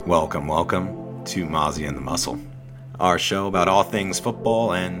Welcome to Mozzie and the Muscle, our show about all things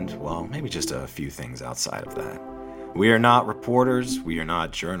football and, well, maybe just a few things outside of that. We are not reporters, we are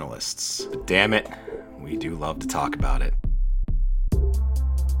not journalists, but damn it, we do love to talk about it.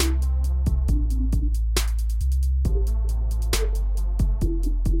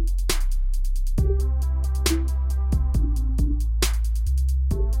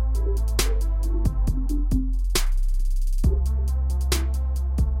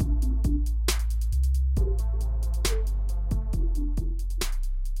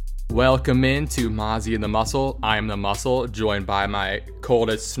 Welcome into Mozzie and the Muscle. I am the Muscle, joined by my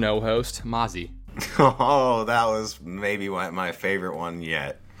coldest snow host, Mozzie. Oh, that was maybe my favorite one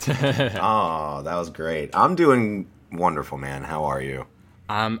yet. Oh, that was great. I'm doing wonderful, man. How are you?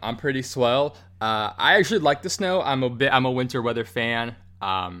 I'm pretty swell. I actually like the snow. I'm a winter weather fan.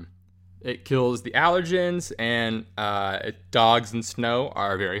 It kills the allergens, and dogs and snow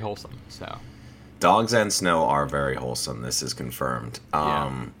are very wholesome. So. Dogs and snow are very wholesome. This is confirmed.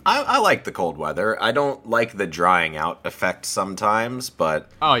 Yeah. I like the cold weather. I don't like the drying out effect sometimes,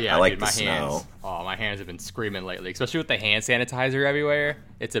 but oh yeah, I like dude, the snow. My hands have been screaming lately, especially with the hand sanitizer everywhere.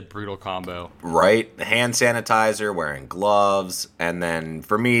 It's a brutal combo. Right? The hand sanitizer, wearing gloves, and then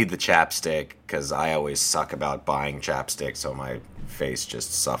for me, the chapstick, because I always suck about buying chapstick, so my face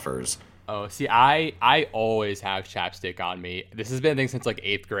just suffers. Oh, see, I always have chapstick on me. This has been a thing since like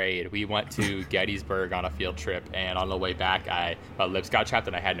 8th grade. We went to Gettysburg on a field trip, and on the way back, my lips got chapped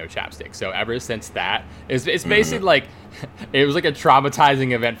and I had no chapstick. So ever since that, it's basically like, it was like a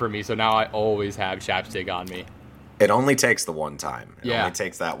traumatizing event for me. So now I always have chapstick on me. It only takes the one time. It only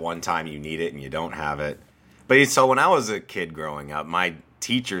takes that one time you need it and you don't have it. But so when I was a kid growing up, my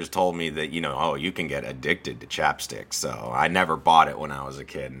teachers told me that, you can get addicted to chapstick. So I never bought it when I was a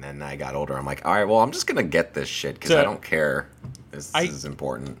kid. And then I got older. I'm like, all right, well, I'm just going to get this shit because I don't care. This is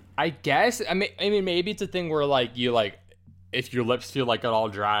important. I guess. I mean, maybe it's a thing where, if your lips feel like it all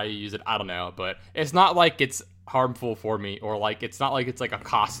dry, you use it. I don't know. But it's not like it's harmful for me, or it's not like it's like a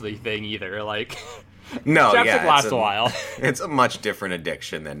costly thing either. No, chapstick lasts a while. It's a much different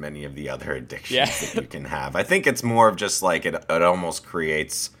addiction than many of the other addictions that you can have. I think it's more of just like it almost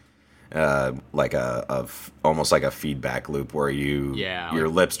creates almost like a feedback loop where your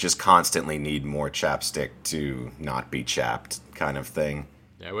lips just constantly need more chapstick to not be chapped, kind of thing.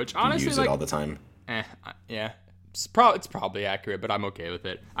 Yeah, which honestly, you use it all the time. Yeah. It's probably accurate, but I'm okay with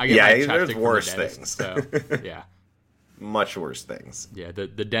it. I get my there's chapstick worse from the dentist, things. So yeah. Much worse things. Yeah, the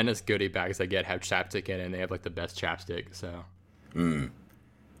dentist goodie bags I get have chapstick in it, and they have the best chapstick, so.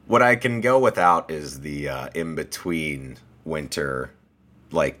 What I can go without is the in-between winter,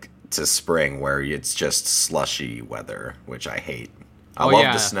 to spring, where it's just slushy weather, which I hate. I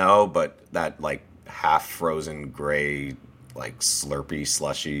love the snow, but that, half-frozen gray, slurpy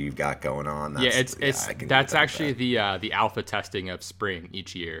slushy you've got going on. That's actually the alpha testing of spring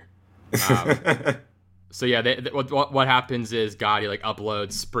each year. So yeah, what happens is Gotti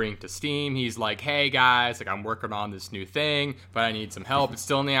uploads Spring to Steam. He's like, "Hey guys, I'm working on this new thing, but I need some help. It's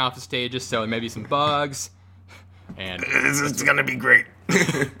still in the alpha stages, so maybe some bugs." And it's gonna be great.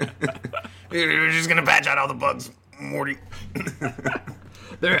 We're just gonna patch out all the bugs, Morty.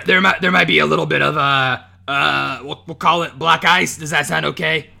 there might be a little bit of we'll call it black ice. Does that sound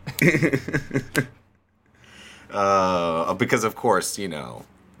okay? Because of course,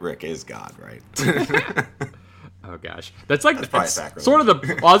 Rick is God, right? Oh gosh, that's probably sacrilege. Sort of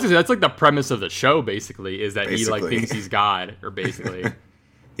that's the premise of the show. Basically, is that he thinks he's God, or basically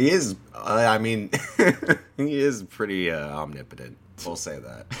he is. He is pretty omnipotent. We'll say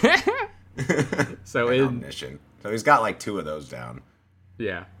that. So omniscient. So he's got two of those down.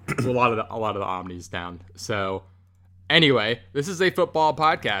 Yeah, a lot of the omnis down. So. Anyway, this is a football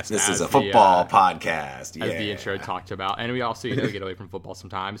podcast. This is a football podcast, yeah. As the intro talked about. And we also, get away from football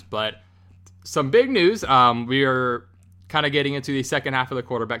sometimes. But some big news. We are kind of getting into the second half of the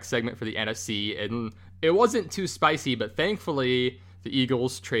quarterback segment for the NFC. And it wasn't too spicy, but thankfully, the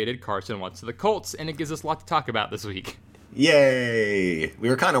Eagles traded Carson Wentz to the Colts. And it gives us a lot to talk about this week. Yay! We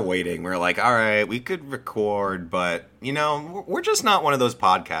were kind of waiting. We were like, all right, we could record, but, we're just not one of those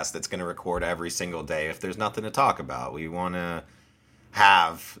podcasts that's going to record every single day if there's nothing to talk about. We want to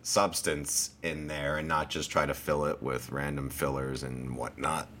have substance in there and not just try to fill it with random fillers and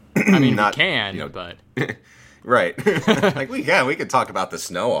whatnot. I mean, we can, but... Right. We could talk about the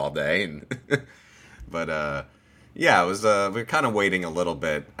snow all day, but, yeah, it was. We were kind of waiting a little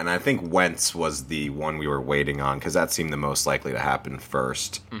bit, and I think Wentz was the one we were waiting on because that seemed the most likely to happen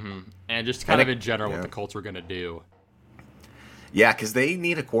first. Mm-hmm. And just kind of in general, what the Colts were going to do. Yeah, because they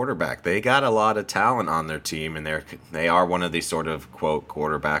need a quarterback. They got a lot of talent on their team, and they are one of these sort of, quote,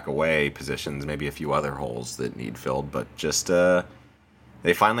 quarterback away positions, maybe a few other holes that need filled, but just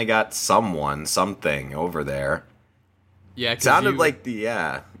they finally got something over there. Yeah, it sounded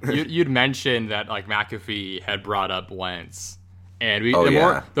yeah. You'd mentioned that like McAfee had brought up Wentz, and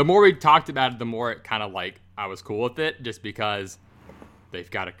the more we talked about it, the more it kind of like I was cool with it, just because they've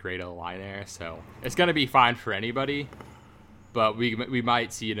got a great O-line there, so it's gonna be fine for anybody. But we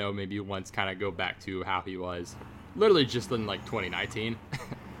might see, maybe Wentz kind of go back to how he was literally just in, like, 2019.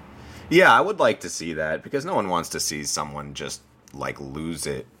 Yeah, I would like to see that because no one wants to see someone just, like, lose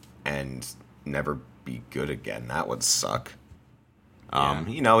it and never be good again. That would suck. Yeah.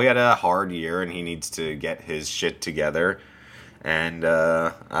 He had a hard year and he needs to get his shit together. And,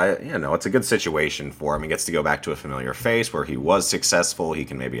 it's a good situation for him. He gets to go back to a familiar face where he was successful. He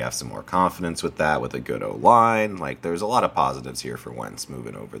can maybe have some more confidence with that, with a good O-line. Like, there's a lot of positives here for Wentz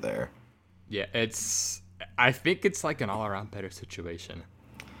moving over there. Yeah, I think it's like an all-around better situation.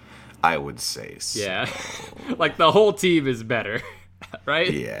 I would say so. Yeah. Like, the whole team is better,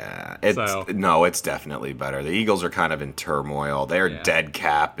 right? Yeah. It's definitely better. The Eagles are kind of in turmoil. Their dead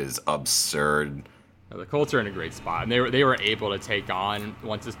cap is absurd. The Colts are in a great spot, and they were able to take on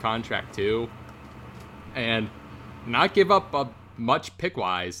Wentz's contract too, and not give up much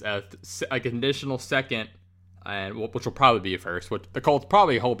pick-wise, a conditional second, and which will probably be a first. Which the Colts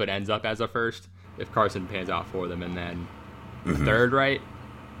probably hope it ends up as a first if Carson pans out for them, and then a third, right?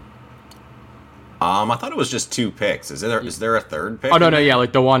 I thought it was just 2 picks. Is there a third pick? Oh, no, yeah,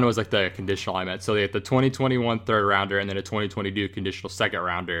 like the one was like the conditional I meant. So they had the 2021 third rounder and then a 2022 conditional second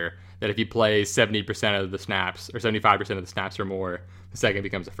rounder that if he plays 70% of the snaps or 75% of the snaps or more, the second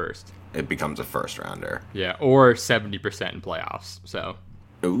becomes a first. It becomes a first rounder. Yeah, or 70% in playoffs. So.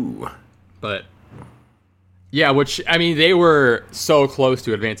 Ooh. But, yeah, which, I mean, they were so close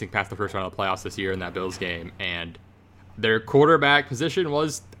to advancing past the first round of the playoffs this year in that Bills game, and their quarterback position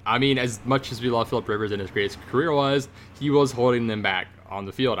was, I mean, as much as we love Phillip Rivers and his greatest career was, he was holding them back on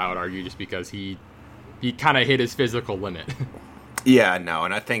the field, I would argue, just because he kind of hit his physical limit. Yeah, no,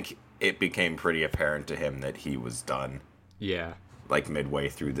 and I think it became pretty apparent to him that he was done. Yeah. Like midway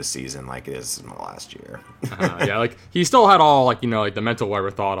through the season, like it is in the last year. Yeah, like he still had all like the mental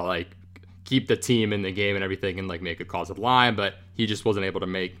wherewithal to like keep the team in the game and everything and like make a calls at the line, but he just wasn't able to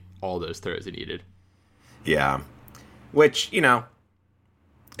make all those throws he needed. Yeah. Which,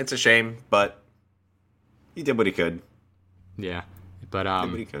 it's a shame, but he did what he could. Yeah. But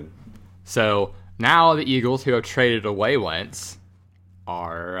did what he could. So now the Eagles, who have traded away Wentz,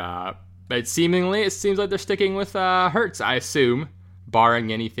 are it seems like they're sticking with Hurts, I assume,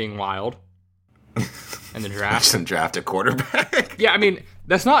 barring anything wild in the draft. And draft a quarterback. Yeah, I mean,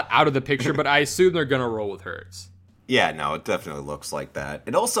 that's not out of the picture, but I assume they're going to roll with Hurts. Yeah, no, it definitely looks like that.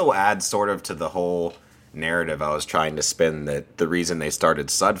 It also adds sort of to the whole narrative I was trying to spin that the reason they started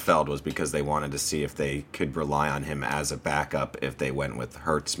Sudfeld was because they wanted to see if they could rely on him as a backup if they went with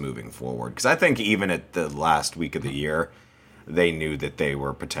Hurts moving forward. Because I think even at the last week of the year, they knew that they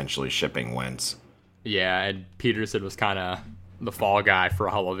were potentially shipping Wentz. Yeah, and Peterson was kind of the fall guy for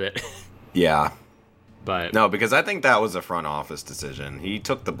all of it. Yeah. But no, because I think that was a front office decision. He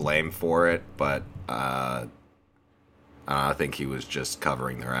took the blame for it, but I think he was just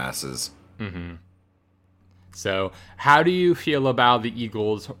covering their asses. Mm-hmm. So, how do you feel about the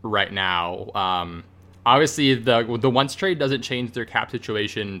Eagles right now? Obviously, the Wentz trade doesn't change their cap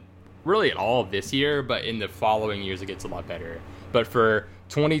situation really at all this year, but in the following years it gets a lot better. But for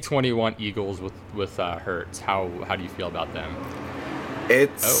 2021 Eagles with Hurts, how do you feel about them?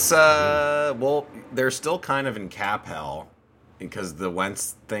 It's well, they're still kind of in cap hell because the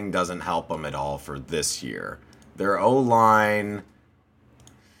Wentz thing doesn't help them at all for this year. Their O-line,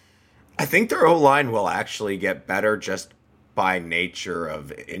 I think their O-line will actually get better just by nature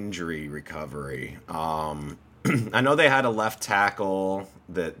of injury recovery. I know they had a left tackle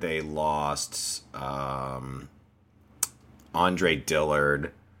that they lost, Andre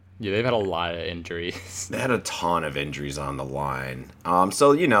Dillard. Yeah, they've had a lot of injuries. They had a ton of injuries on the line.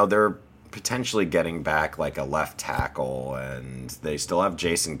 So, they're potentially getting back like a left tackle, and they still have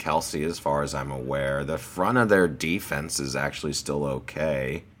Jason Kelce as far as I'm aware. The front of their defense is actually still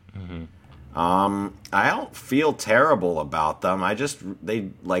okay. Mm-hmm. I don't feel terrible about them.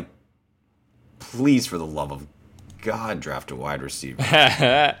 Please, for the love of God, draft a wide receiver.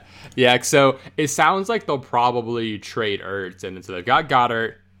 Yeah, so it sounds like they'll probably trade Ertz, and so they've got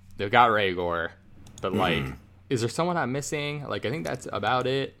Goddard, they've got Rager, but is there someone I'm missing? Like, I think that's about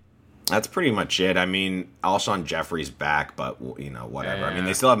it. That's pretty much it. I mean, Alshon Jeffrey's back, but whatever. Yeah. I mean,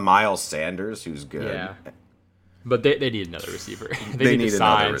 they still have Miles Sanders, who's good. Yeah. But they need another receiver. they need to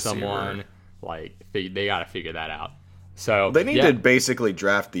sign someone. Like they got to figure that out. So they need to basically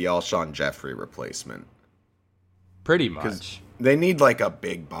draft the Alshon Jeffrey replacement. Pretty much. They need like a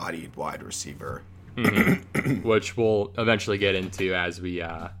big-bodied wide receiver. Mm-hmm. Which we'll eventually get into as we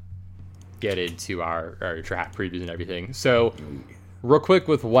get into our draft previews and everything. So real quick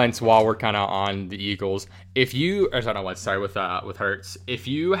with Wentz while we're kind of on the Eagles. With Hurts. If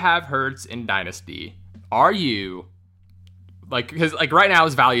you have Hurts in Dynasty, are you because right now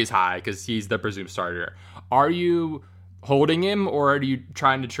his value is high because he's the presumed starter. Are you holding him or are you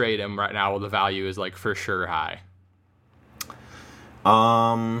trying to trade him right now while the value is like for sure high?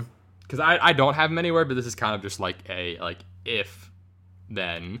 Because I don't have him anywhere, but this is kind of just like if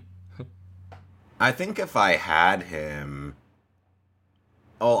then. I think if I had him,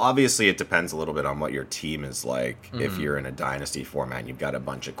 obviously it depends a little bit on what your team is like. Mm-hmm. If you're in a dynasty format and you've got a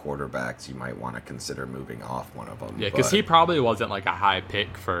bunch of quarterbacks, you might want to consider moving off one of them. Yeah, because he probably wasn't like a high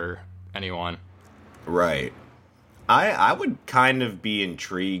pick for anyone. Right. I would kind of be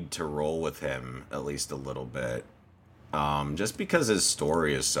intrigued to roll with him at least a little bit. Just because his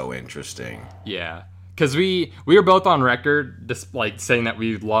story is so interesting. Yeah. Because we were both on record just like saying that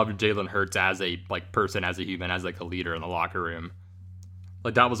we loved Jalen Hurts as a person, as a human, as like a leader in the locker room.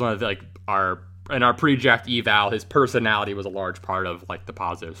 Like that was one of the, our pre-draft eval, his personality was a large part of like the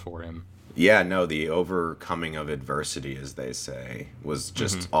positives for him. Yeah, no, the overcoming of adversity, as they say, was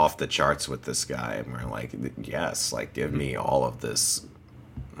just off the charts with this guy. And we're like, yes, give me all of this.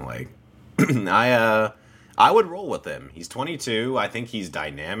 Like, I would roll with him. He's 22. I think he's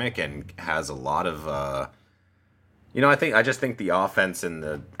dynamic and has a lot of, I just think the offense in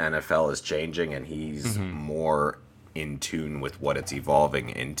the NFL is changing and he's more in tune with what it's evolving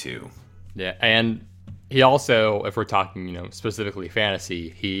into. Yeah, and he also, if we're talking, specifically fantasy,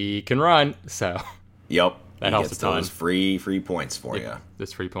 he can run. So yep, that helps a ton. Those free points for you.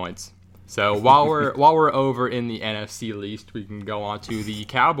 Just free points. So while we're over in the NFC least, we can go on to the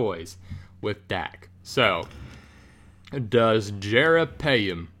Cowboys with Dak. So, does Jarrah pay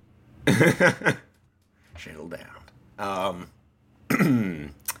him? Chill down.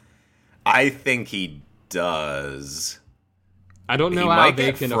 I think he does. I don't know how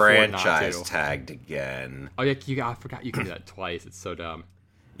they can afford not to. Franchise tagged again. Oh yeah, I forgot you can do that twice. It's so dumb.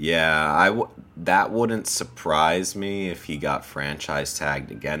 Yeah, that wouldn't surprise me if he got franchise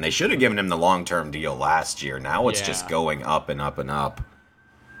tagged again. They should have given him the long-term deal last year. Now it's just going up and up and up.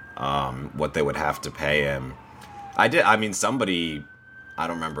 What they would have to pay him. Somebody, I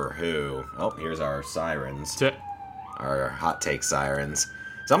don't remember who. Oh, here's our sirens. Our hot take sirens.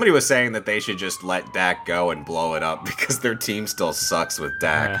 Somebody was saying that they should just let Dak go and blow it up because their team still sucks with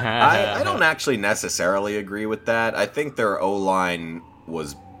Dak. I don't actually necessarily agree with that. I think their O-line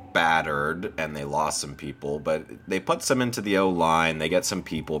was battered and they lost some people, but they put some into the O-line. They get some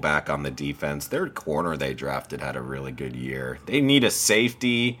people back on the defense. Their corner they drafted had a really good year. They need a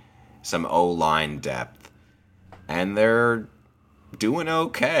safety, some O-line depth, and they're doing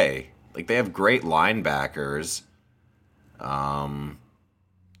okay. They have great linebackers.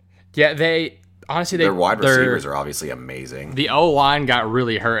 Yeah, their wide receivers are obviously amazing. The O-line got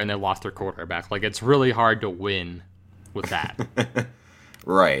really hurt and they lost their quarterback. It's really hard to win with that.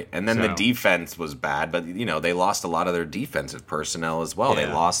 Right. And then the defense was bad, but they lost a lot of their defensive personnel as well. Yeah.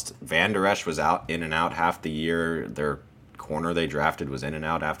 They lost Van Der Esch was in and out half the year. Their corner they drafted was in and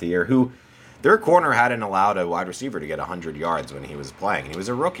out half the year. Their corner hadn't allowed a wide receiver to get 100 yards when he was playing. And he was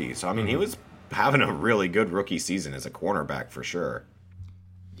a rookie. So he was having a really good rookie season as a cornerback for sure.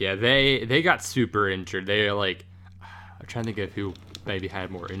 Yeah, they got super injured. They're I'm trying to think of who maybe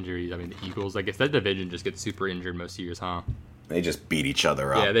had more injuries. The Eagles. I guess that division just gets super injured most years, huh? They just beat each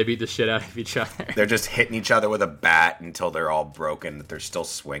other up. Yeah, they beat the shit out of each other. They're just hitting each other with a bat until they're all broken. That they're still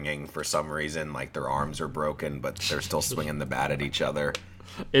swinging for some reason. Their arms are broken, but they're still swinging the bat at each other.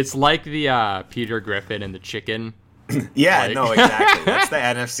 It's like the Peter Griffin and the chicken. Yeah, no, exactly. That's the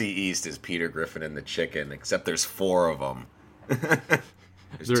NFC East is Peter Griffin and the chicken, except there's 4 of them.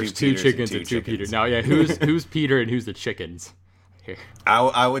 There's two chickens and two Peters. Now, yeah, who's Peter and who's the chickens? Here.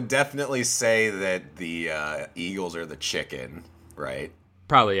 I would definitely say that the Eagles are the chicken, right?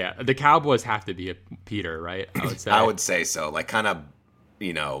 Probably, yeah. The Cowboys have to be a Peter, right? I would say so. Kind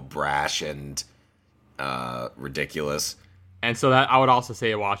of, brash and ridiculous. And so that I would also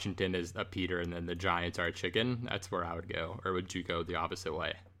say Washington is a Peter, and then the Giants are a chicken. That's where I would go. Or would you go the opposite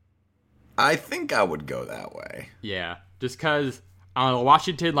way? I think I would go that way. Yeah, just because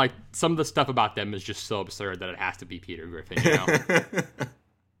Washington, some of the stuff about them is just so absurd that it has to be Peter Griffin,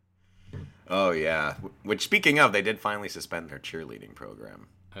 Oh, yeah. Which, speaking of, they did finally suspend their cheerleading program.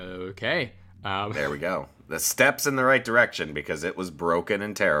 Okay. There we go. The steps in the right direction because it was broken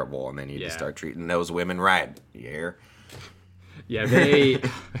and terrible, and they need to start treating those women right. You hear? Yeah,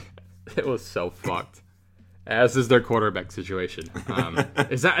 it was so fucked. As is their quarterback situation.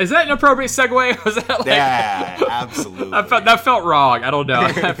 Is that an appropriate segue? Was that yeah, absolutely. That felt wrong. I don't know.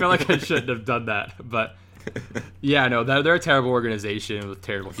 I feel like I shouldn't have done that. But yeah, no, they're a terrible organization with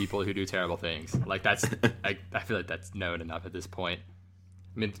terrible people who do terrible things. Like I feel like that's known enough at this point.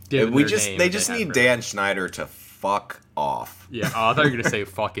 I mean, they just need Dan Snyder to fuck off. Yeah, I thought you were gonna say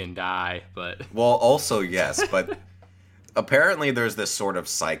fucking die, but well, also yes, but apparently there's this sort of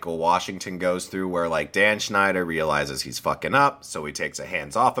cycle Washington goes through where like Dan Snyder realizes he's fucking up, so he takes a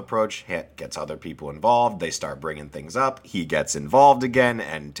hands-off approach, gets other people involved, they start bringing things up, he gets involved again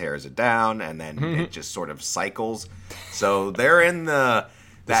and tears it down, and then it just sort of cycles. So they're in the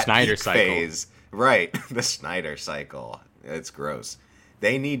Snyder cycle phase, right? The Snyder cycle. It's gross.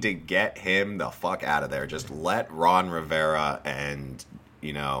 They need to get him the fuck out of there. Just let Ron Rivera and,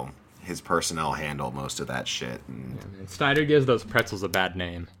 his personnel handle most of that shit. And Snyder gives those pretzels a bad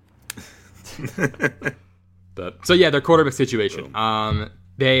name. So yeah, their quarterback situation.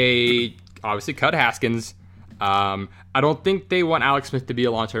 They obviously cut Haskins. I don't think they want Alex Smith to be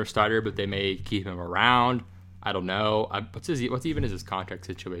a long-term starter, but they may keep him around. I don't know. What's even his contract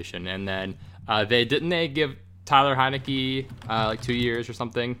situation? And then they give Tyler Heineke like 2 years or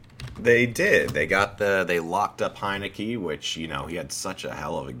something. They did. They locked up Heineke, which he had such a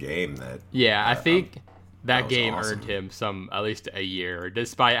hell of a game that. Yeah, I think that game awesome. earned him at least a year,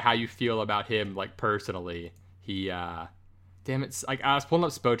 despite how you feel about him like personally. He damn it, like I was pulling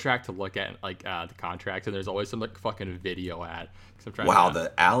up Spotrac to look at like the contract, and there's always some like fucking video ad.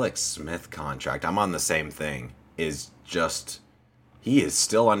 The Alex Smith contract, I'm on the same thing, is just he is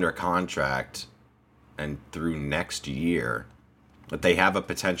still under contract and through next year, but they have a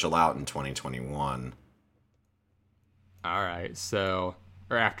potential out in 2021. All right, so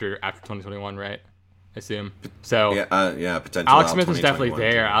or after 2021, right? I assume. So yeah, potential. Alex Smith is definitely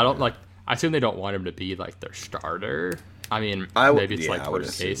there. I assume they don't want him to be like their starter. I mean, maybe it's like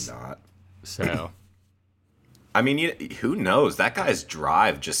worst case. Not. So, I mean, who knows? That guy's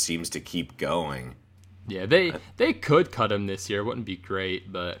drive just seems to keep going. Yeah, they could cut him this year. Wouldn't be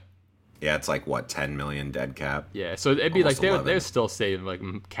great, but. Yeah, it's like, what, 10 million dead cap? Yeah, so it'd be almost like they're still saving like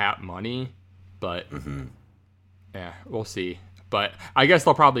cap money, but yeah, we'll see. But I guess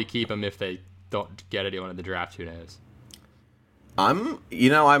they'll probably keep him if they don't get anyone in the draft. Who knows? I'm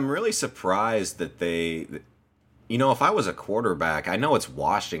really surprised that they, if I was a quarterback, I know it's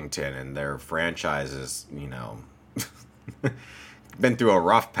Washington and their franchise is, been through a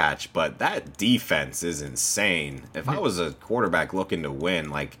rough patch, but that defense is insane. If I was a quarterback looking to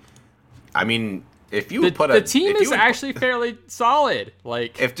win, like, I mean, if you would the team is actually fairly solid.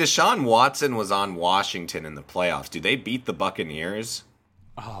 Like, if Deshaun Watson was on Washington in the playoffs, do they beat the Buccaneers?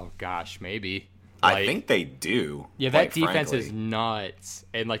 Oh gosh, maybe. I think they do. Yeah, that defense is nuts.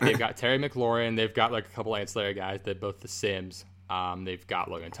 And like they've got Terry McLaurin, they've got like a couple ancillary guys. They're both the Sims. They've got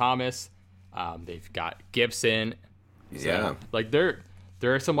Logan Thomas. They've got Gibson. So, yeah, like there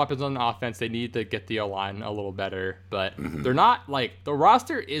are some weapons on the offense. They need to get the O-line a little better, but they're not like the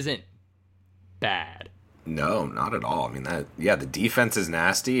roster isn't bad. No, not at all. I mean, the defense is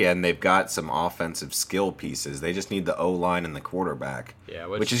nasty, and they've got some offensive skill pieces. They just need the O-line and the quarterback,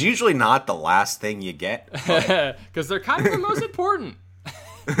 which is usually not the last thing you get. Because they're kind of the most important.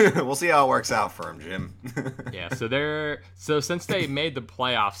 We'll see how it works out for them, Jim. Yeah, so since they made the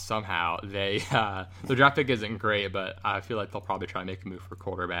playoffs somehow, the draft pick isn't great, but I feel like they'll probably try and make a move for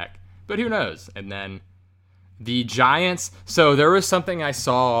quarterback. But who knows? And then the Giants. So there was something I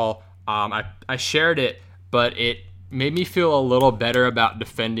saw. I shared it, but it made me feel a little better about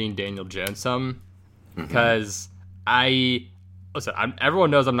defending Daniel Jones some, because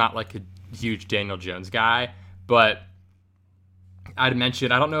everyone knows I'm not like a huge Daniel Jones guy, but I'd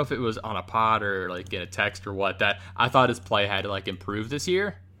mentioned, I don't know if it was on a pod or like in a text or what, that I thought his play had like improved this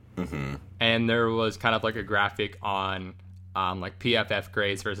year. And there was kind of like a graphic on like PFF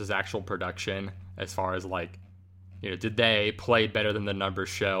grades versus actual production, as far as like, did they play better than the numbers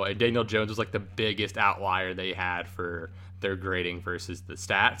show? And Daniel Jones was like the biggest outlier they had for their grading versus the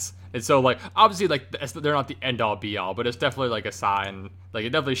stats. And so like, obviously like they're not the end all be all, but it's definitely like a sign. Like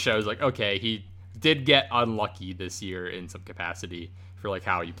it definitely shows like, okay, he did get unlucky this year in some capacity for like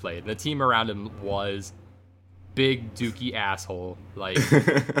how he played. And the team around him was big dookie asshole. Like,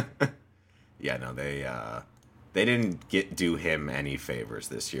 yeah, no, they didn't do him any favors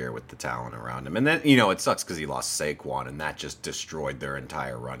this year with the talent around him. And then, it sucks because he lost Saquon, and that just destroyed their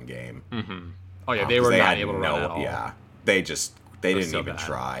entire run game. Oh, yeah, they were not able to run at all. Yeah, they just They didn't even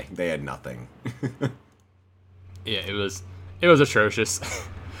try. They had nothing. Yeah, it was atrocious.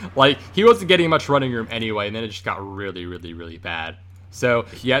 Like, he wasn't getting much running room anyway, and then it just got really, really, really bad. So,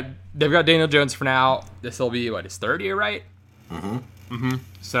 yeah, they've got Daniel Jones for now. This will be, his third year, right? Mm-hmm.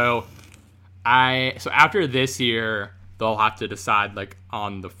 So after this year, they'll have to decide,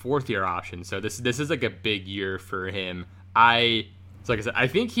 on the fourth year option. So this is, a big year for him. Like I said, I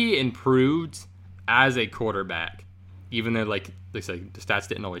think he improved as a quarterback, even though, the stats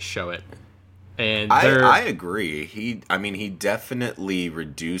didn't always show it. And I agree. He definitely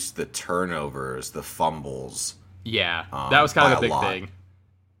reduced the turnovers, the fumbles. Yeah, that was kind of a big thing.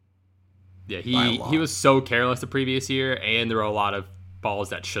 Yeah, he was so careless the previous year, and there were a lot of balls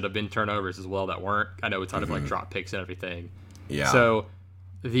that should have been turnovers as well that weren't. I know a ton of drop picks and everything. Yeah. So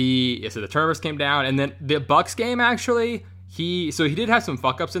the turnovers came down, and then the Bucs game actually, he did have some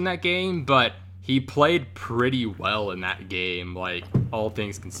fuck ups in that game, but he played pretty well in that game, all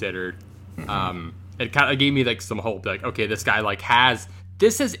things considered. It kind of gave me some hope, okay, this guy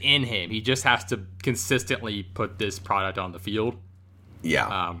this is in him. He just has to consistently put this product on the field.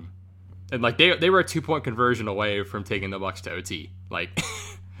 Yeah. And they were a 2-point conversion away from taking the Bucs to OT.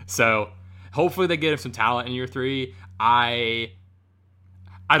 So hopefully they get him some talent in year 3. I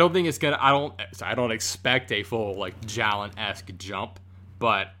don't think it's gonna. I don't expect a full Jalen-esque jump,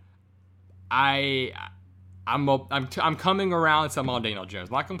 but I'm coming around some on Daniel Jones,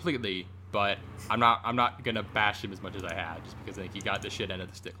 not completely, but I'm not gonna bash him as much as I had, just because I think he got the shit end of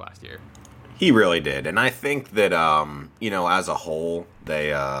the stick last year. He really did, and I think that as a whole,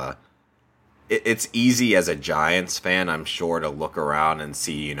 it's easy as a Giants fan, I'm sure, to look around and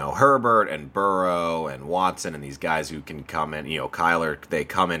see Herbert and Burrow and Watson and these guys who can come in. Kyler, they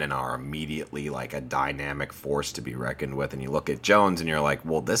come in and are immediately a dynamic force to be reckoned with. And you look at Jones and you're like,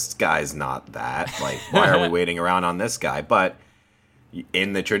 well, this guy's not that. Why are we waiting around on this guy? But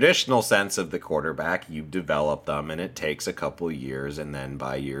in the traditional sense of the quarterback, you develop them, and it takes a couple of years, and then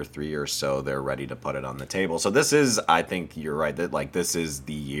by year 3 or so, they're ready to put it on the table. So this is, I think you're right, that this is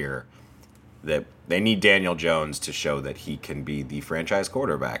the year that they need Daniel Jones to show that he can be the franchise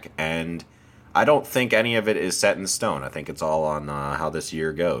quarterback. And I don't think any of it is set in stone. I think it's all on how this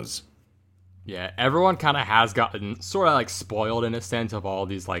year goes. Yeah, everyone kind of has gotten sort of spoiled in a sense of all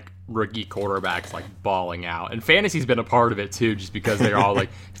these rookie quarterbacks balling out. And fantasy's been a part of it too, just because they're all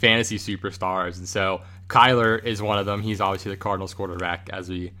fantasy superstars. And so Kyler is one of them. He's obviously the Cardinals quarterback as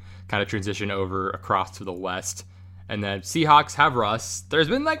we kind of transition over across to the West. And then Seahawks have Russ. There's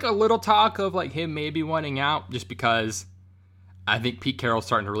been a little talk of him maybe wanting out, just because I think Pete Carroll's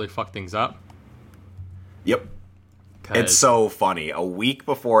starting to really fuck things up. Yep. It's so funny. A week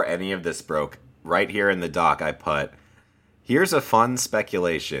before any of this broke, right here in the doc, I put, here's a fun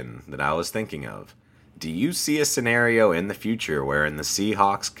speculation that I was thinking of. Do you see a scenario in the future wherein the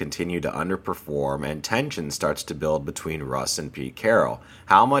Seahawks continue to underperform and tension starts to build between Russ and Pete Carroll?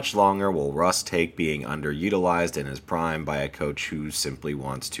 How much longer will Russ take being underutilized in his prime by a coach who simply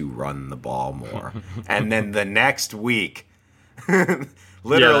wants to run the ball more? And then the next week,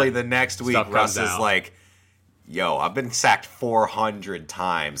 literally the next week, Russ is yo, I've been sacked 400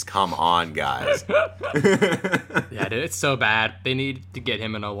 times. Come on, guys. Yeah, dude, it's so bad. They need to get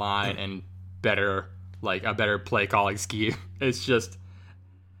him in a line and a better play calling scheme. It's just,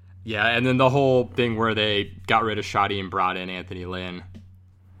 yeah. And then the whole thing where they got rid of Shoddy and brought in Anthony Lynn.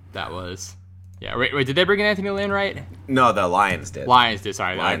 That was, yeah. Wait, did they bring in Anthony Lynn, right? No, the Lions did.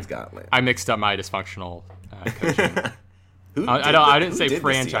 Sorry. Lions got Lynn. I mixed up my dysfunctional coaching. I didn't say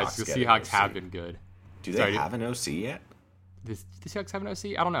franchise, because the Seahawks have been good. Do they have an OC yet? Does the Seahawks have an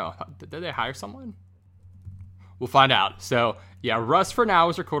OC? I don't know. Did they hire someone? We'll find out. So, yeah, Russ for now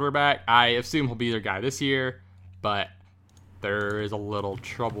is their quarterback. I assume he'll be their guy this year, but there is a little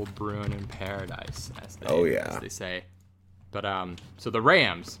trouble brewing in paradise, as they say. But so the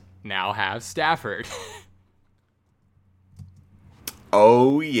Rams now have Stafford.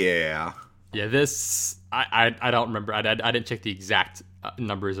 Oh yeah. Yeah, this I don't remember. I didn't check the exact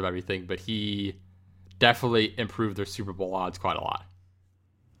numbers of everything, but he definitely improved their Super Bowl odds quite a lot.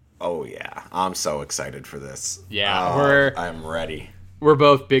 Oh yeah, I'm so excited for this. Yeah, I'm ready. We're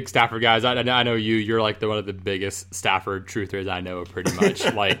both big Stafford guys. I know you're one of the biggest Stafford truthers I know, pretty much.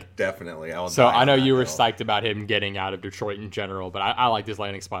 Definitely. So I know you were psyched about him getting out of Detroit in general, but I like this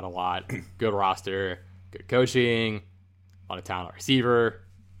landing spot a lot. Good roster, good coaching, a lot of talent, receiver.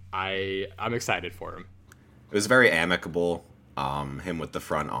 I'm excited for him. It was very amicable. Him with the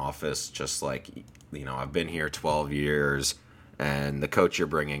front office, just I've been here 12 years. And the coach you're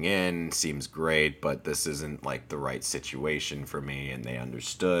bringing in seems great, but this isn't the right situation for me. And they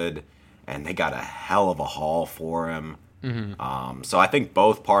understood, and they got a hell of a haul for him. Mm-hmm. So I think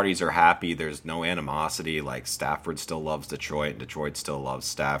both parties are happy. There's no animosity. Like Stafford still loves Detroit, and Detroit still loves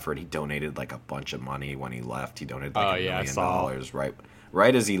Stafford. He donated like a bunch of money when he left. He donated like $1 million.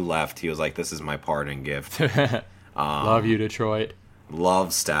 Right as he left, he was like, "This is my parting gift." Love you, Detroit.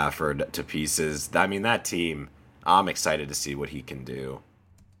 Love Stafford to pieces. I mean, that team. I'm excited to see what he can do.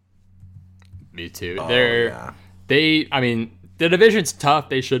 Me too. Oh, I mean, the division's tough.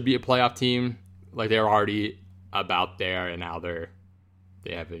 They should be a playoff team. Like, they're already about there, and now they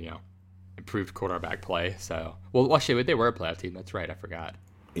have improved quarterback play. So, well, actually, they were a playoff team. That's right. I forgot.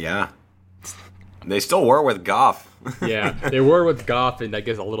 Yeah. They still were with Goff. Yeah, they were with Goff, and I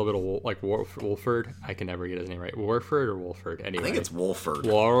guess a little bit of like Wolford. I can never get his name right. Warford or Wolford? Anyway, I think it's Wolford.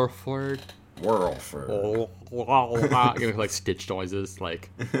 Warford. Like stitch noises, like.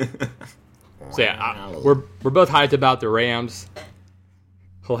 So yeah, we're both hyped about the Rams.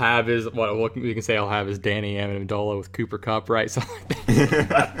 He'll have his what we can say. He'll have his Danny Amendola with Cooper Kupp, right? So we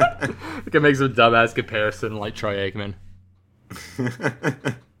can make some dumbass comparison like Troy Aikman.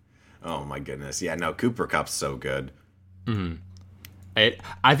 Oh my goodness! Yeah, no, Cooper Kupp's so good. Mm-hmm.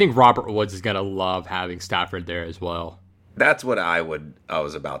 I think Robert Woods is gonna love having Stafford there as well. That's what I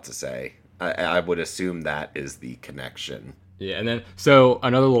was about to say. I would assume that is the connection. Yeah, and then so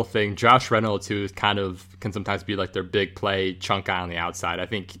another little thing, Josh Reynolds, who can sometimes be like their big play chunk guy on the outside. I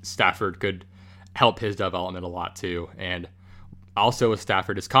think Stafford could help his development a lot too. And also with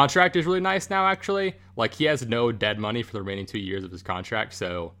Stafford, his contract is really nice now. Actually, like he has no dead money for the remaining 2 years of his contract.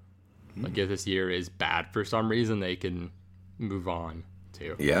 So, like if this year is bad for some reason, they can move on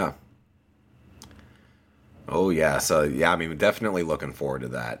too. Yeah. Oh, yeah. So, yeah, I mean, definitely looking forward to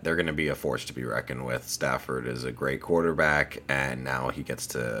that. They're going to be a force to be reckoned with. Stafford is a great quarterback, and now he gets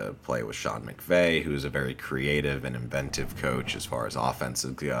to play with Sean McVay, who's a very creative and inventive coach as far as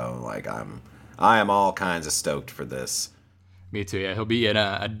offenses go. Like, I am all kinds of stoked for this. Me too, yeah. He'll be in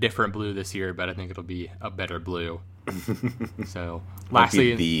a different blue this year, but I think it'll be a better blue. So,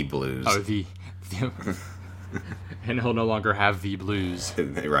 lastly... the Blues. Oh, the and he'll no longer have the Blues.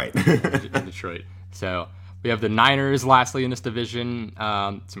 Right. in Detroit. So... We have the Niners lastly in this division.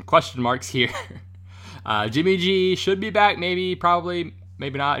 Some question marks here. Jimmy G should be back, maybe, probably,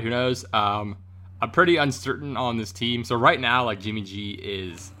 maybe not. Who knows? I'm pretty uncertain on this team. So right now, like Jimmy G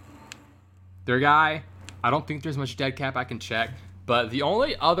is their guy. I don't think there's much dead cap I can check. But the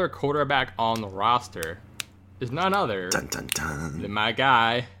only other quarterback on the roster is none other than my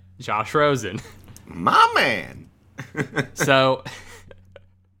guy, Josh Rosen. My man. So...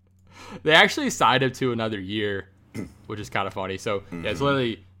 They actually signed him to another year, which is kind of funny. So, yeah, it's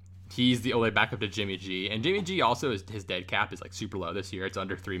literally, he's the only backup to Jimmy G. And Jimmy G also, his dead cap is like super low this year. It's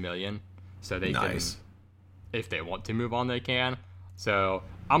under $3 million. So they can, if they want to move on, they can. So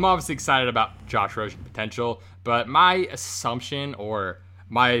I'm obviously excited about Josh Rosen's potential. But my assumption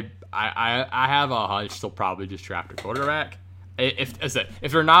I have a hunch they'll probably just draft a quarterback. If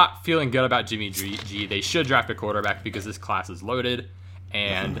they're not feeling good about Jimmy G, they should draft a quarterback because this class is loaded.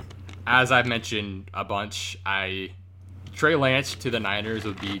 And... As I've mentioned a bunch, Trey Lance to the Niners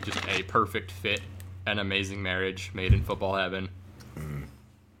would be just a perfect fit, an amazing marriage made in football heaven.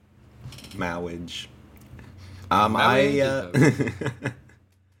 Marriage. I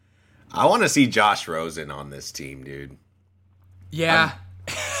want to see Josh Rosen on this team, dude. Yeah.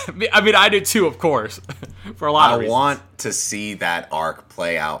 I mean, I do too, of course, for a lot of reasons. I want to see that arc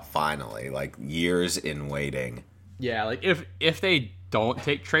play out finally, like years in waiting. Yeah, like if they don't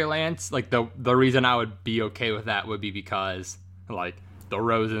take Trey Lance, like the reason I would be okay with that would be because like the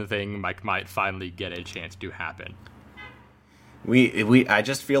Rosen thing might finally get a chance to happen. I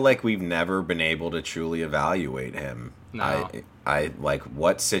just feel like we've never been able to truly evaluate him. No. I like,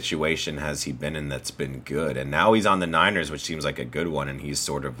 what situation has he been in that's been good? And now he's on the Niners, which seems like a good one, and he's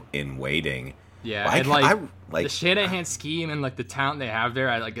sort of in waiting. Yeah, and the Shanahan scheme and like the talent they have there,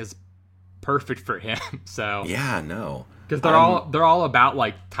 is perfect for him. So yeah, no. Because they're all about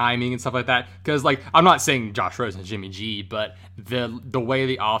like timing and stuff like that. Because like I'm not saying Josh Rosen and Jimmy G, but the way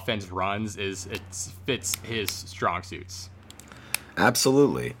the offense runs fits his strong suits.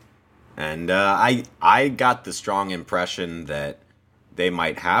 Absolutely, and I got the strong impression that they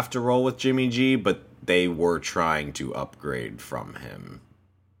might have to roll with Jimmy G, but they were trying to upgrade from him.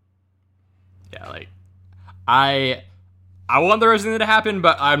 Yeah, like I want the Rosen to happen,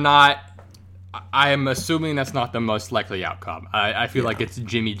 but I'm not. I am assuming that's not the most likely outcome. I feel like it's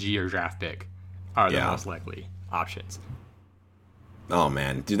Jimmy G or draft pick are the most likely options. Oh,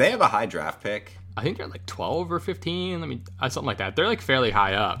 man. Do they have a high draft pick? I think they're like 12 or 15. I mean, something like that. They're like fairly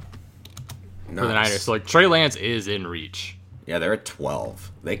high up for the Niners. So like Trey Lance is in reach. Yeah, they're at 12.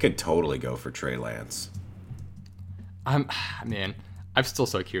 They could totally go for Trey Lance. Man, I'm still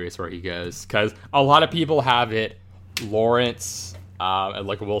so curious where he goes because a lot of people have it Lawrence, and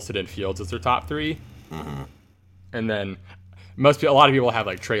like Wilson and Fields as their top 3, and then a lot of people have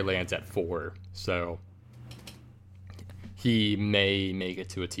like Trey Lance at 4. So he may make it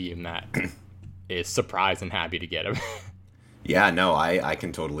to a team that is surprised and happy to get him. Yeah, no, I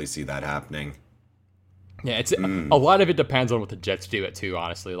can totally see that happening. Yeah, it's a lot of it depends on what the Jets do at 2.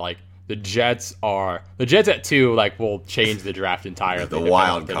 Honestly, like the Jets at 2, like will change the draft entirely. The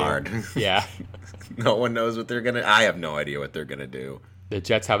wild card. Yeah. No one knows what they're gonna. I have no idea what they're gonna do. The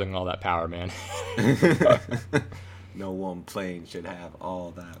Jets having all that power, man. No one plane should have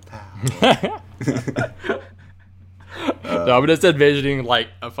all that power. No, I'm just envisioning like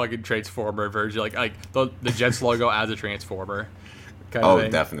a fucking Transformer version, like the Jets logo as a Transformer. Kind of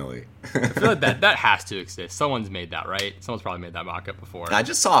thing. Definitely. I feel like that has to exist. Someone's made that, right? Someone's probably made that mock-up before. I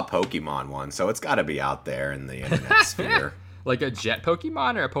just saw a Pokemon one, so it's got to be out there in the internet sphere. Like a jet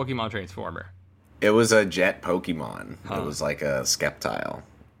Pokemon or a Pokemon Transformer? It was a jet Pokemon. It was like a Sceptile.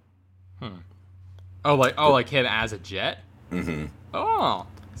 Like him as a jet? Mm-hmm. Oh,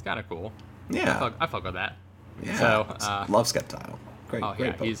 it's kind of cool. Yeah. I fuck with that. Yeah. So, love Sceptile. Great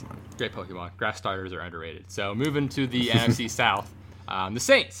Pokemon. He's great Pokemon. Grass starters are underrated. So moving to the NFC South, the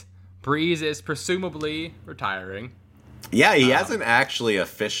Saints. Breeze is presumably retiring. Yeah, he hasn't actually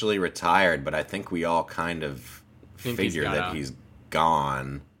officially retired, but I think we all kind of figure that he's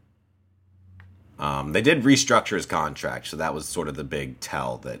gone. They did restructure his contract, so that was sort of the big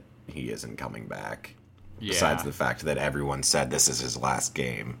tell that he isn't coming back. Yeah. Besides the fact that everyone said this is his last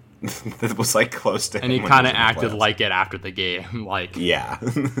game. It was like close to him. And he kind of acted like it after the game. Like, yeah.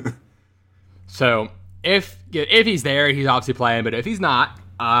 So if he's there, he's obviously playing, but if he's not,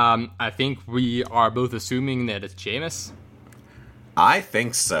 I think we are both assuming that it's Jameis. I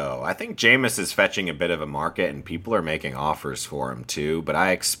think so. I think Jameis is fetching a bit of a market, and people are making offers for him too, but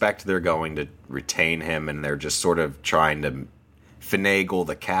I expect they're going to retain him, and they're just sort of trying to finagle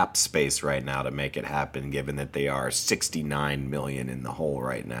the cap space right now to make it happen, given that they are $69 million in the hole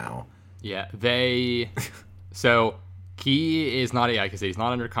right now. Yeah, so he is not. Like I said, he's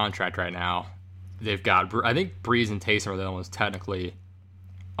not under contract right now. They've got. I think Breeze and Taysom are the ones technically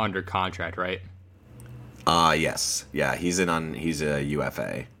under contract, right? Yes, yeah. He's a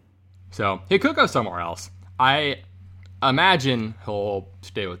UFA. So he could go somewhere else. I imagine he'll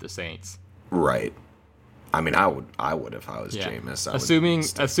stay with the Saints. Right. I mean, I would if I was Jameis. Assuming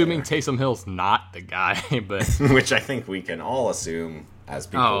Taysom Hill's not the guy, but which I think we can all assume as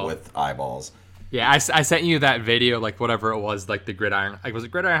people with eyeballs. Yeah, I sent you that video, like whatever it was, like the Gridiron, like was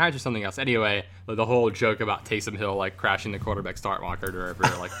it Gridiron Heights or something else? Anyway, the whole joke about Taysom Hill like crashing the quarterback start walker or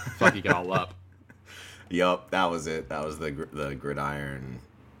whatever, like fucking it all up. Yup, that was it. That was the Gridiron,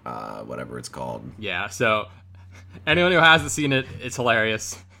 whatever it's called. Yeah. So anyone who hasn't seen it, it's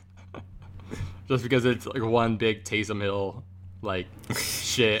hilarious. Just because it's like one big Taysom Hill like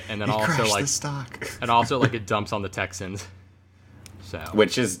shit, and then also like the stock. And also like it dumps on the Texans. So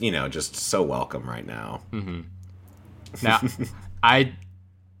which is just so welcome right now. Mm-hmm. Now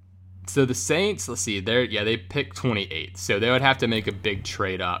so the Saints, let's see, they picked 28, so they would have to make a big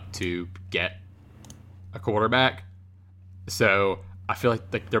trade up to get a quarterback. So I feel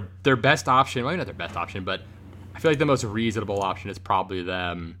like their best option, well, not their best option, but I feel like the most reasonable option is probably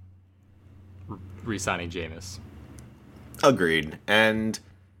them re-signing Jameis. Agreed. And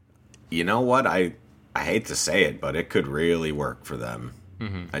you know what? I hate to say it, but it could really work for them.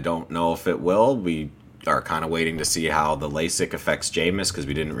 Mm-hmm. I don't know if it will. We are kind of waiting to see how the LASIK affects Jameis because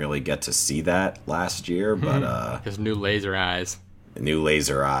we didn't really get to see that last year. Mm-hmm. But his new laser eyes. New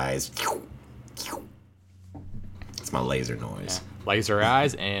laser eyes. It's my laser noise. Yeah. Laser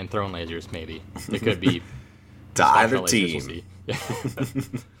eyes and throwing lasers, maybe. It could be to either team.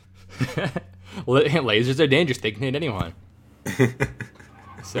 We'll lasers are dangerous. They can hit anyone.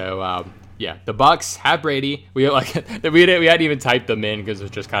 So, yeah, the Bucks have Brady. We hadn't even typed them in because it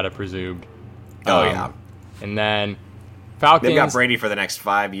was just kind of presumed. Yeah. And then Falcons. They've got Brady for the next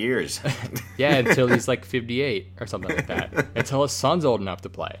 5 years. Yeah, until he's like 58 or something like that. Until his son's old enough to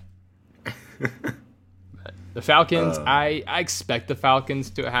play. But the Falcons, I expect the Falcons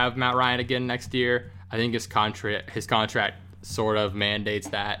to have Matt Ryan again next year. I think his contract sort of mandates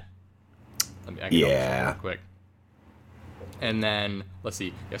that. I can go real quick. And then let's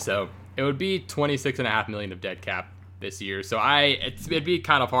see. Yeah, so it would be $26.5 million of dead cap this year. So it'd be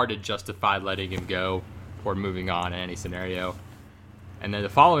kind of hard to justify letting him go or moving on in any scenario. And then the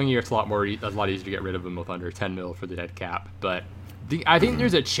following year, it's a lot easier to get rid of him with under $10 million for the dead cap. But I think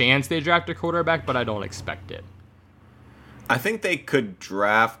there's a chance they draft a quarterback, but I don't expect it. I think they could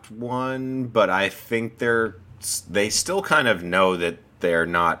draft one, but I think they're they still kind of know that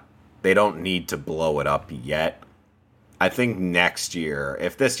they don't need to blow it up yet. I think next year,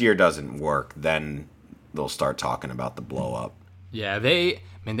 if this year doesn't work, then they'll start talking about the blow up. Yeah, they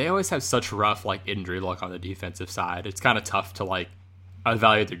always have such rough like injury luck on the defensive side. It's kind of tough to like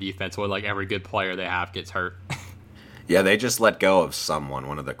evaluate their defense when like every good player they have gets hurt. Yeah, they just let go of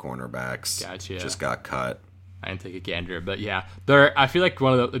one of the cornerbacks. Gotcha. Just got cut. I didn't take a gander, but yeah, I feel like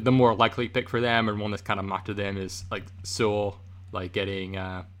one of the more likely pick for them, and one that's kind of mocked to them, is like Sewell, like getting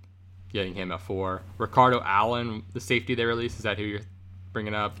him at 4. Ricardo Allen, the safety they released, is that who you're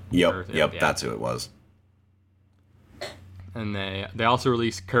bringing up? Yep, yeah. That's who it was. And they also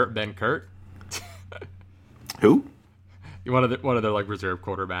released Kurt Benkert. Who? One of their like reserve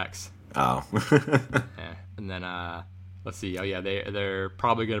quarterbacks. Oh. Yeah. And then let's see. Oh yeah, they're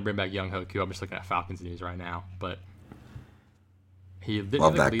probably gonna bring back Young Hoku. I'm just looking at Falcons news right now, but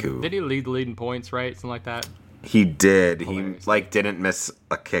Love that coup. Did he lead the lead in points, right? Something like that. He did. Hilarious. He didn't miss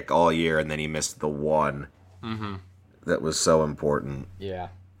a kick all year, and then he missed the one. Mm-hmm. That was so important. Yeah.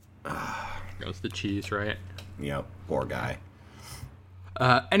 Goes the cheese, right? Yep. Poor guy.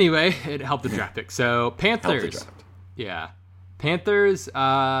 Anyway, it helped the draft pick. So Panthers. Yeah. Panthers.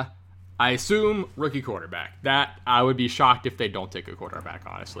 I assume rookie quarterback. That I would be shocked if they don't take a quarterback.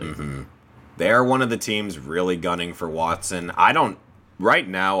 Honestly. Mm-hmm. They're one of the teams really gunning for Watson. Right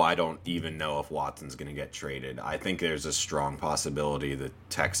now, I don't even know if Watson's going to get traded. I think there's a strong possibility the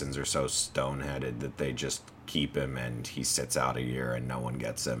Texans are so stone-headed that they just keep him and he sits out a year and no one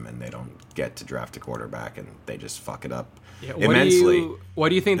gets him and they don't get to draft a quarterback and they just fuck it up immensely. What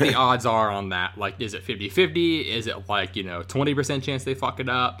do you think the odds are on that? Like, is it 50-50? Is it 20% chance they fuck it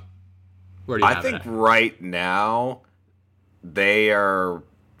up? Where do you have it? Right now,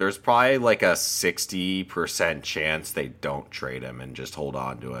 there's probably like a 60% chance they don't trade him and just hold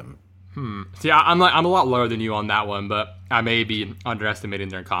on to him. See, I'm a lot lower than you on that one, but I may be underestimating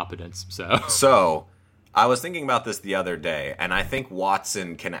their incompetence. So I was thinking about this the other day, and I think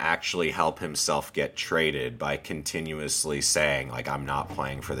Watson can actually help himself get traded by continuously saying, I'm not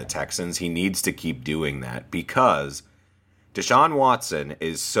playing for the Texans. He needs to keep doing that because Deshaun Watson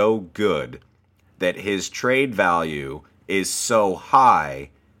is so good that his trade value is so high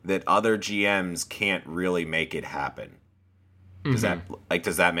that other GMs can't really make it happen. Does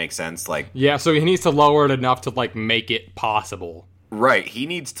that make sense? Yeah, so he needs to lower it enough to make it possible. Right, he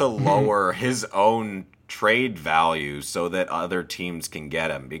needs to lower his own trade value so that other teams can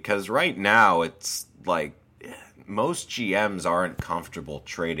get him. Because right now it's most GMs aren't comfortable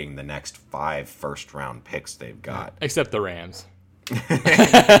trading the next 5 first-round picks they've got. Except the Rams.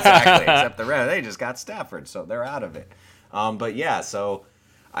 Exactly, except the Rams. They just got Stafford, so they're out of it. But yeah, so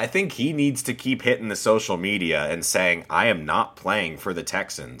I think he needs to keep hitting the social media and saying, I am not playing for the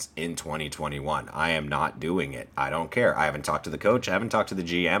Texans in 2021. I am not doing it. I don't care. I haven't talked to the coach. I haven't talked to the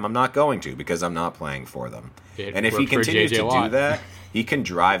GM. I'm not going to because I'm not playing for them. And if he continues to do that, he can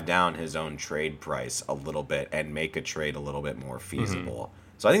drive down his own trade price a little bit and make a trade a little bit more feasible. Mm-hmm.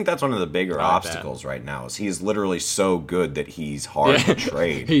 So I think that's one of the bigger obstacles right now is he's literally so good that he's hard to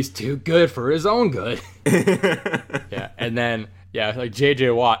trade. He's too good for his own good. Yeah, and then... Yeah, J.J.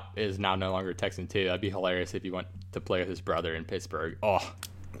 Watt is now no longer a Texan, too. That'd be hilarious if he went to play with his brother in Pittsburgh. Oh,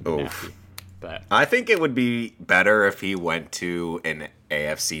 nasty. But I think it would be better if he went to an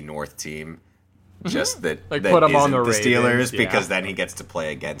AFC North team. Just that, that put him on the Steelers, because then he gets to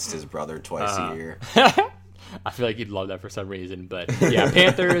play against his brother twice a year. I feel like he'd love that for some reason. But, yeah,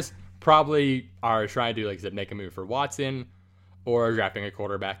 Panthers probably are trying to, make a move for Watson or drafting a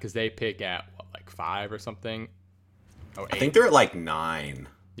quarterback because they pick at, 5 or something? Oh, I think they're at 9.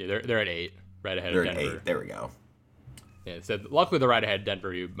 Yeah, they're at 8, right ahead of Denver. They're at 8. There we go. Yeah, so luckily they're right ahead of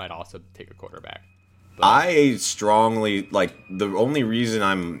Denver, who might also take a quarterback. But I strongly the only reason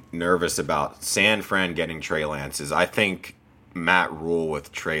I'm nervous about San Fran getting Trey Lance is I think Matt Rule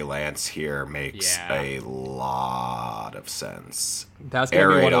with Trey Lance here makes a lot of sense. That's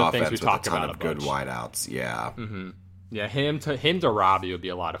gonna be one of the things we talked about a bunch. Good wideouts, yeah. Mm-hmm. Yeah, him to Robbie would be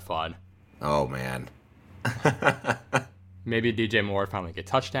a lot of fun. Oh man. Maybe DJ Moore finally get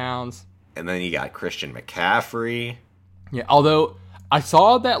touchdowns. And then you got Christian McCaffrey. Yeah, although I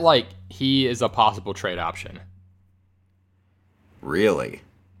saw that he is a possible trade option. Really?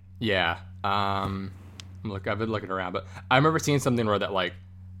 Yeah. I've been looking around, but I remember seeing something where that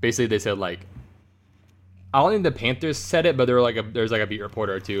basically they said I don't think the Panthers said it, but there were there's a beat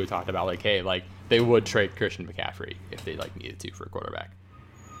reporter or two who talked about hey, they would trade Christian McCaffrey if they needed to for a quarterback.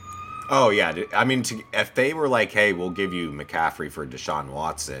 Oh, yeah. I mean, if they were hey, we'll give you McCaffrey for Deshaun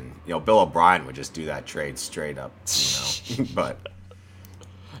Watson, Bill O'Brien would just do that trade straight up, But...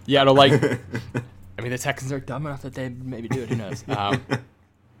 Yeah, I mean, the Texans are dumb enough that they maybe do it. Who knows?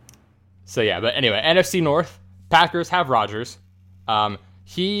 So yeah, but anyway, NFC North, Packers have Rodgers.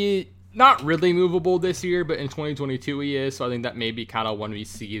 He not really movable this year, but in 2022 he is. So I think that maybe kind of when we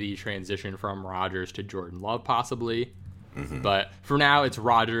see the transition from Rodgers to Jordan Love possibly. Mm-hmm. But for now, it's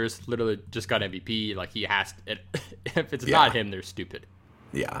Rodgers. Literally just got MVP. Like he has. If it's not him, they're stupid.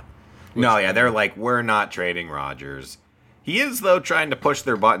 Yeah. They're like, we're not trading Rodgers. He is though trying to push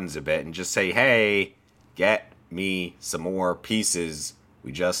their buttons a bit and just say, hey, get me some more pieces.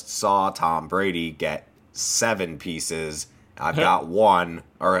 We just saw Tom Brady get 7 pieces. I've got 1,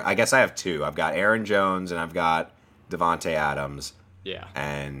 or I guess I have 2. I've got Aaron Jones and I've got Devontae Adams. Yeah.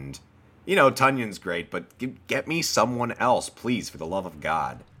 And, Tunyon's great, but get me someone else, please, for the love of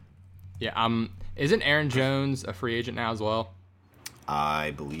God. Yeah. Isn't Aaron Jones a free agent now as well?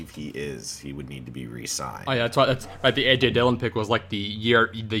 I believe he is. He would need to be re-signed. Oh yeah, that's right. The AJ Dillon pick was like the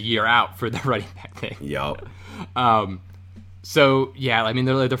year out for the running back thing. Yup. So yeah, I mean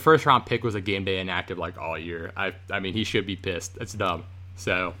the first round pick was a game day inactive like all year. I mean he should be pissed. That's dumb.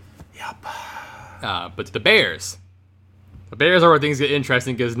 So. Yep. But the Bears. The Bears are where things get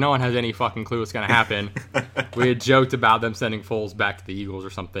interesting because no one has any fucking clue what's gonna happen. We had joked about them sending Foles back to the Eagles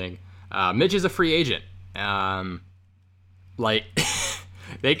or something. Mitch is a free agent. Like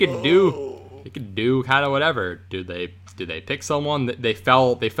they could do kind of whatever. Do they pick someone? They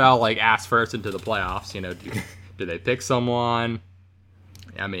fell like ass first into the playoffs. Do they pick someone?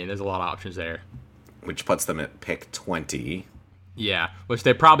 I mean, there's a lot of options there. Which puts them at pick 20. Yeah, which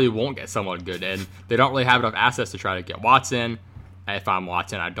they probably won't get someone good, and they don't really have enough assets to try to get Watson. If I'm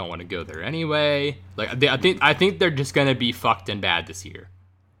Watson, I don't want to go there anyway. Like I think they're just gonna be fucked and bad this year.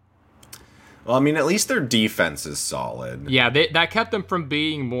 Well, I mean, at least their defense is solid. Yeah, that kept them from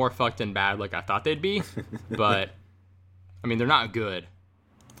being more fucked and bad like I thought they'd be. But, I mean, they're not good.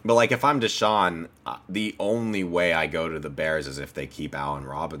 But, like, if I'm Deshaun, the only way I go to the Bears is if they keep Allen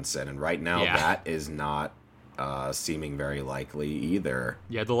Robinson. And right now, that is not seeming very likely either.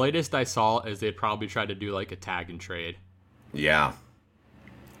 Yeah, the latest I saw is they'd probably try to do, like, a tag and trade. Yeah.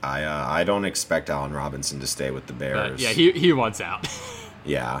 I don't expect Allen Robinson to stay with the Bears. But, yeah, he wants out.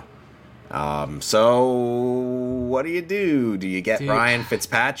 Yeah. So what do? Do you get Ryan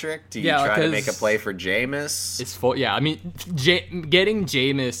Fitzpatrick? Do you try to make a play for Jameis? It's full. Yeah, I mean, getting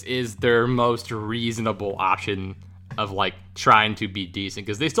Jameis is their most reasonable option of like trying to be decent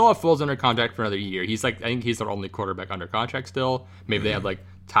because they still have Foles under contract for another year. I think he's their only quarterback under contract still. Maybe they have like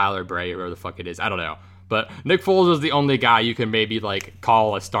Tyler Bray or whatever the fuck it is. I don't know. But Nick Foles is the only guy you can maybe like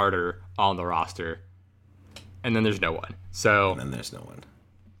call a starter on the roster, and then there's no one. So. And then there's no one.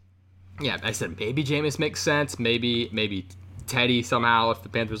 Yeah, I said maybe Jameis makes sense. Maybe Teddy somehow if the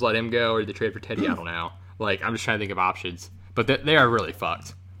Panthers let him go or they trade for Teddy. I don't know. Like I'm just trying to think of options, but they are really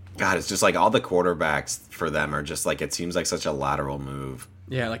fucked. God, it's just like all the quarterbacks for them are just like it seems like such a lateral move.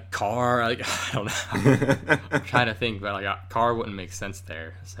 Yeah, like Carr. Like I don't know. I'm trying to think, but like Carr wouldn't make sense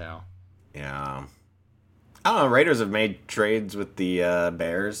there. So yeah, I don't know. Raiders have made trades with the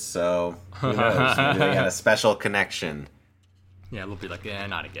Bears, so who knows? Maybe they got a special connection. Yeah, they'll be like,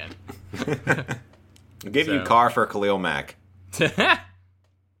 not again. I'll give you Carr for Khalil Mack. That'd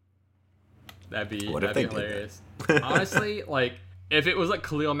be hilarious. Honestly, like if it was like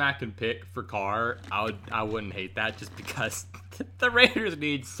Khalil Mack and pick for Carr, I wouldn't hate that just because the Raiders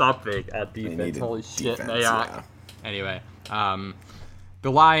need something at defense. Holy shit, they are. Yeah. Anyway,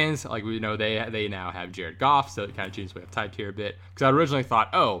 the Lions, like we know, they now have Jared Goff, so it kind of changes the way I've typed here a bit. Because I originally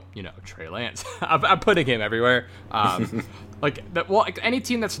thought, Trey Lance. I'm putting him everywhere. Like any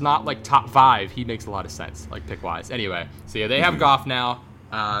team that's not like top 5, he makes a lot of sense, like pick wise. Anyway, so yeah, they have Goff now.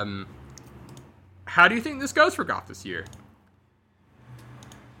 How do you think this goes for Goff this year?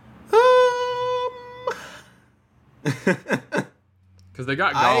 Because they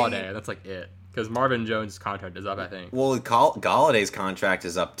got Galladay, that's like it. Because Marvin Jones' contract is up, I think. Well, Galladay's contract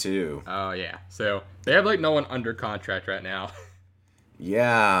is up too. Oh yeah, so they have like no one under contract right now.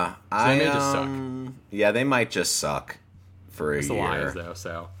 Yeah, so they may just suck. Yeah, they might just suck for a year. It's the Lions though,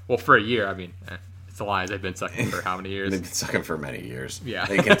 so for a year, I mean, it's the Lions. They've been sucking for how many years? They've been sucking for many years. Yeah,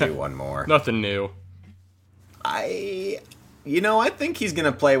 they can do one more. Nothing new. I think he's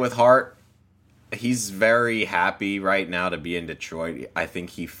gonna play with heart. He's very happy right now to be in Detroit. I think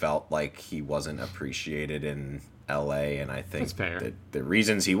he felt like he wasn't appreciated in LA, and I think that the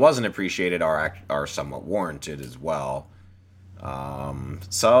reasons he wasn't appreciated are somewhat warranted as well.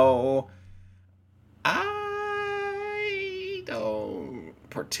 So I don't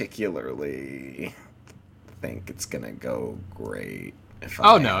particularly think it's gonna go great.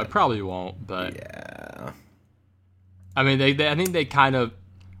 No, it probably won't. But yeah, I mean, I think they kind of.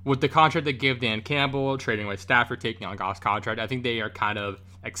 with the contract they gave Dan Campbell, trading away Stafford, taking on Goff's contract, I think they are kind of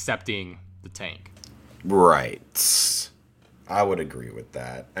accepting the tank. Right. I would agree with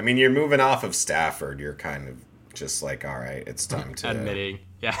that. I mean, you're moving off of Stafford. You're kind of just like, all right, it's time to admitting,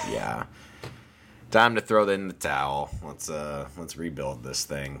 yeah, time to throw in the towel. Let's rebuild this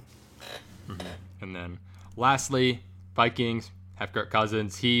thing. Mm-hmm. And then, lastly, Vikings have Kirk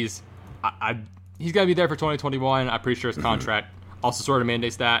Cousins. He's gonna be there for 2021. I'm pretty sure his contract also sort of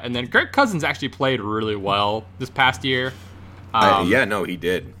mandates that. And then Kirk Cousins actually played really well this past year. He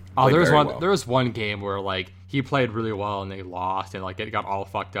did. There was one game where like he played really well and they lost and like it got all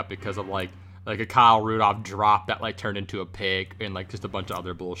fucked up because of like a Kyle Rudolph drop that like turned into a pick and like just a bunch of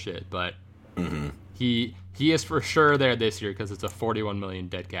other bullshit. But he is for sure there this year because it's a $41 million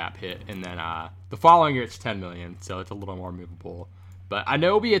dead cap hit, and then the following year it's $10 million, so it's a little more movable. But I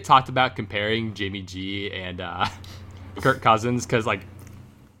know we had talked about comparing Jimmy G and Kirk Cousins because like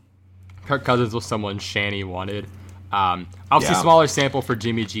Kirk Cousins was someone Shanny wanted. Obviously smaller sample for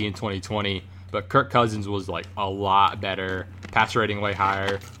Jimmy G in 2020, but Kirk Cousins was like a lot better, passer rating way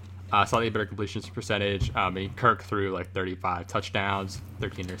higher, slightly better completions percentage. Kirk threw like 35 touchdowns,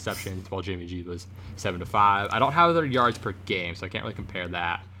 13 interceptions, while Jimmy G was 7-5. I don't have their yards per game, so I can't really compare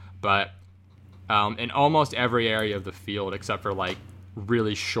that. But in almost every area of the field, except for like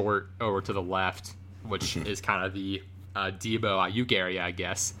really short over to the left, which is kind of the Debo Ayuk area, I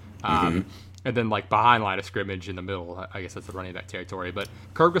guess. And then like behind line of scrimmage in the middle, I guess that's the running back territory. But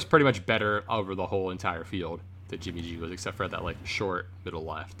Kirk was pretty much better over the whole entire field than Jimmy G was, except for that like short middle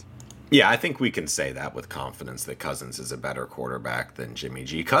left. Yeah, I think we can say that with confidence that Cousins is a better quarterback than Jimmy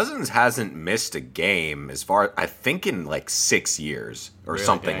G. Cousins hasn't missed a game I think in like 6 years or really?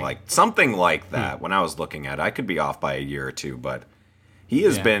 something like that. When I was looking at it, I could be off by a year or two, but he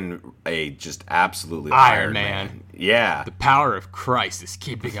has been a just absolutely Iron Man. Yeah. The power of Christ is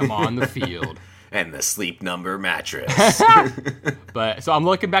keeping him on the field. And the Sleep Number mattress. But so I'm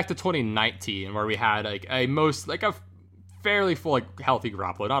looking back to 2019 where we had like a fairly full, like healthy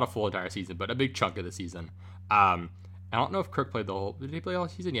Garoppolo, not a full entire season, but a big chunk of the season. I don't know if Kirk played did he play all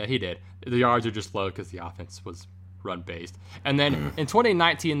season? Yeah, he did. The yards are just low because the offense was run based. And then in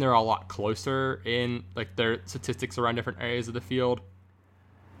 2019, they're a lot closer in like their statistics around different areas of the field.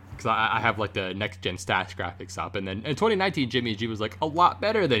 Because I have like the next gen stats graphics up, and then in 2019, Jimmy G was like a lot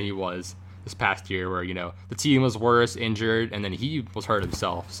better than he was this past year, where the team was worse, injured, and then he was hurt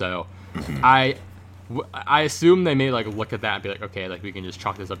himself. So I assume they may like look at that and be like, okay, like we can just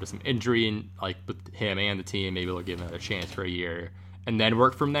chalk this up to some injury and like with him and the team, maybe they'll give him another chance for a year and then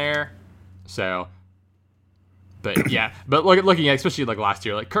work from there. So, but yeah, but looking at especially like last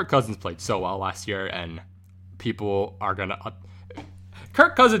year, like Kirk Cousins played so well last year, and people are gonna.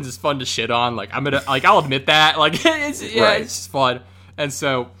 Kirk Cousins is fun to shit on. Like I'll admit that. Like it's just fun, and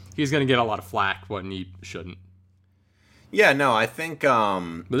so he's gonna get a lot of flack when he shouldn't. Yeah, no, I think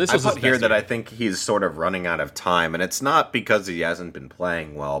but this was I put here that I think he's sort of running out of time, and it's not because he hasn't been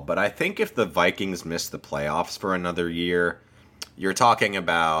playing well, but I think if the Vikings miss the playoffs for another year, you're talking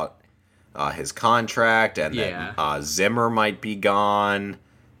about his contract, and then Zimmer might be gone,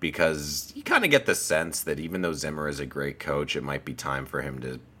 because you kind of get the sense that even though Zimmer is a great coach, it might be time for him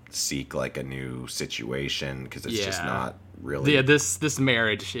to seek like a new situation, because it's just not really... Yeah, this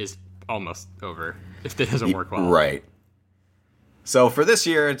marriage is almost over if it doesn't work well. Right. So for this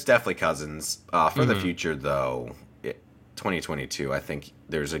year, it's definitely Cousins. For the future, though, 2022, I think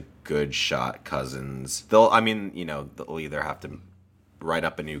there's a good shot Cousins. They'll either have to write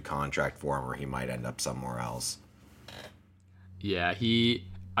up a new contract for him, or he might end up somewhere else. Yeah, he's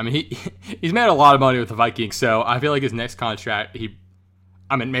made a lot of money with the Vikings, so I feel like his next contract,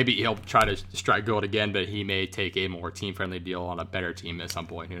 maybe he'll try to strike gold again, but he may take a more team-friendly deal on a better team at some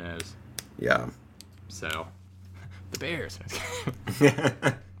point. Who knows? Yeah. So... the Bears.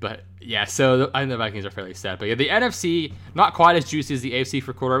 But yeah, so I think the Vikings are fairly set. But yeah, the NFC, not quite as juicy as the AFC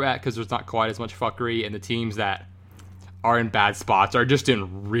for quarterback because there's not quite as much fuckery, and the teams that are in bad spots are just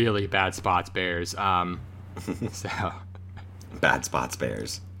in really bad spots. Bears. So bad spots,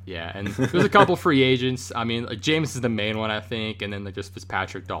 Bears. Yeah, and there's a couple free agents. I mean, like James is the main one, I think, and then like just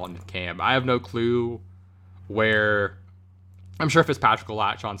Fitzpatrick, Dalton, and Cam. I have no clue where. I'm sure Fitzpatrick will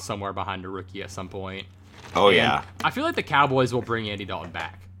latch on somewhere behind a rookie at some point. Oh, yeah. I feel like the Cowboys will bring Andy Dalton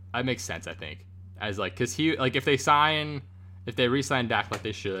back. That makes sense, I think. Because if they re-sign Dak like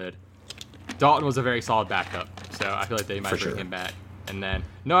they should, Dalton was a very solid backup. So I feel like they might bring him back. And then,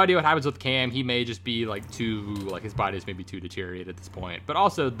 no idea what happens with Cam. He may just be his body is maybe too deteriorated at this point. But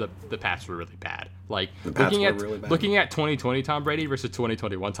also, the Pats were really bad. Like, looking at 2020 Tom Brady versus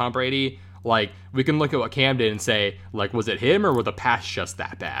 2021 Tom Brady, Like, we can look at what Cam did and say, like, was it him or were the pass just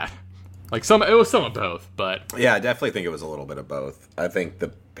that bad? Like, it was some of both, but... Yeah, I definitely think it was a little bit of both. I think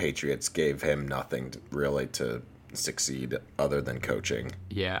the Patriots gave him nothing really to succeed other than coaching.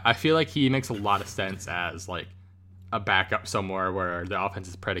 Yeah, I feel like he makes a lot of sense as, like, a backup somewhere where the offense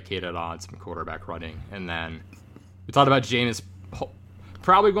is predicated on some quarterback running. And then we thought about Jameis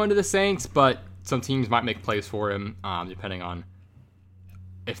probably going to the Saints, but some teams might make plays for him, depending on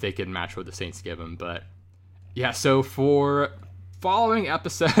if they can match what the Saints give him. But yeah, so for following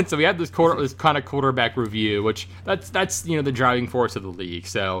episodes, so we had this kind of quarterback review, which that's the driving force of the league.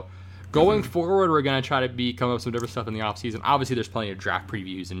 So going forward, we're gonna try to come up with some different stuff in the offseason. Obviously, there's plenty of draft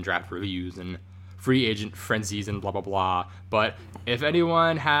previews and draft reviews and free agent frenzies and blah blah blah. But if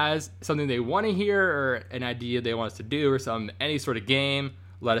anyone has something they want to hear or an idea they want us to do or any sort of game,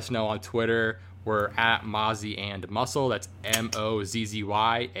 let us know on Twitter. We're at Mozzie and Muscle. That's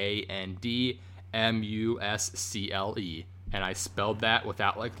MOZZYANDMUSCLE. And I spelled that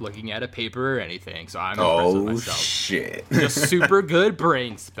without looking at a paper or anything. So I'm impressed with myself. Oh shit! Just super good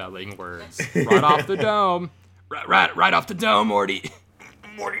brain spelling words right off the dome. Right off the dome, Morty.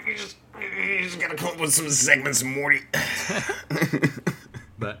 Morty, you just gotta come up with some segments, Morty.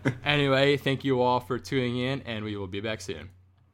 But anyway, thank you all for tuning in, and we will be back soon.